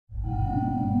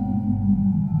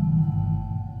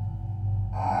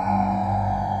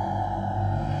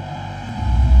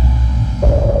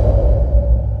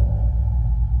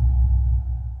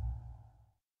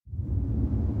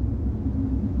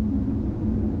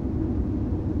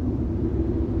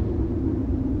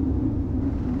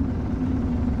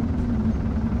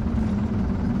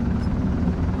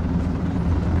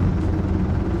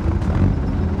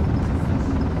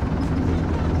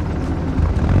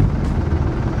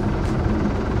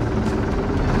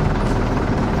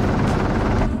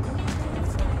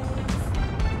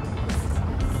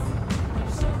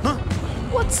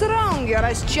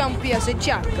as jumpy as a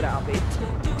jackrabbit.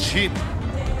 Jim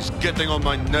is getting on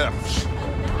my nerves.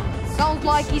 Sounds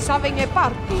like he's having a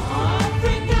party.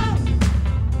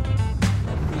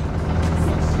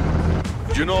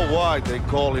 Do you know why they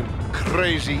call him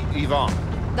KRAZY Ivan?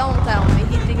 Don't tell me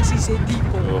he thinks he's a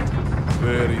depot. Oh,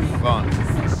 very funny.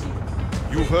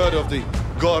 You've heard of the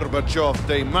Gorbachev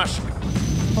Day massacre?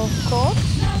 Of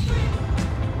course.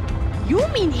 You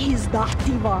mean he's that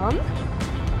Ivan?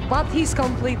 But he's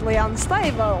completely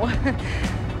unstable.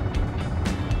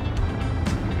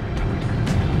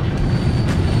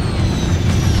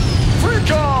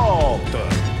 Freak out!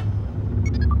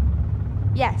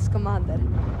 Yes, Commander.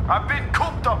 I've been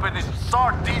cooped up in this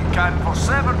sardine can for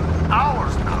 7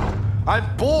 hours now.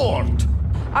 I'm bored.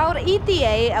 Our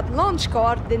ETA at launch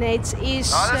coordinates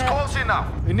is... That's close enough.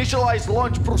 Initialize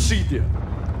launch procedure.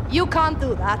 You can't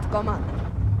do that, Commander.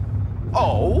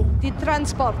 Oh? The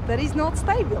transporter is not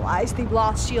stabilized. The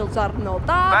blast shields are not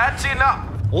up. That's enough.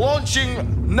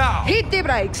 Launching now. Hit the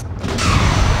brakes.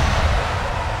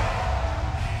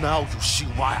 Now you see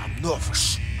why I'm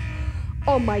nervous.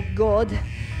 Oh my god.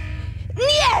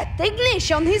 Niet!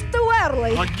 Ignition is too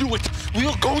early. I knew it! We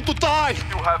are going to die!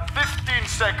 You have 15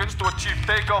 seconds to achieve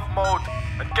takeoff mode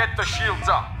and get the shields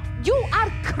up. You are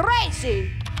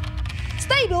crazy!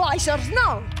 Stabilizers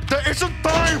now! There isn't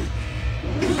time!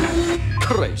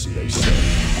 Crazy, they say.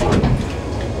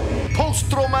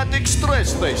 Post-traumatic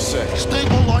stress, they say.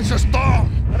 Stabilizers down!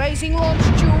 Raising launch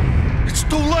tube. It's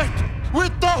too late! We're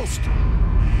toast!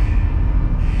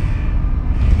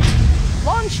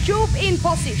 Launch tube in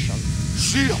position.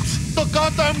 Shields! The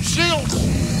goddamn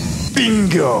shields!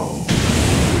 Bingo!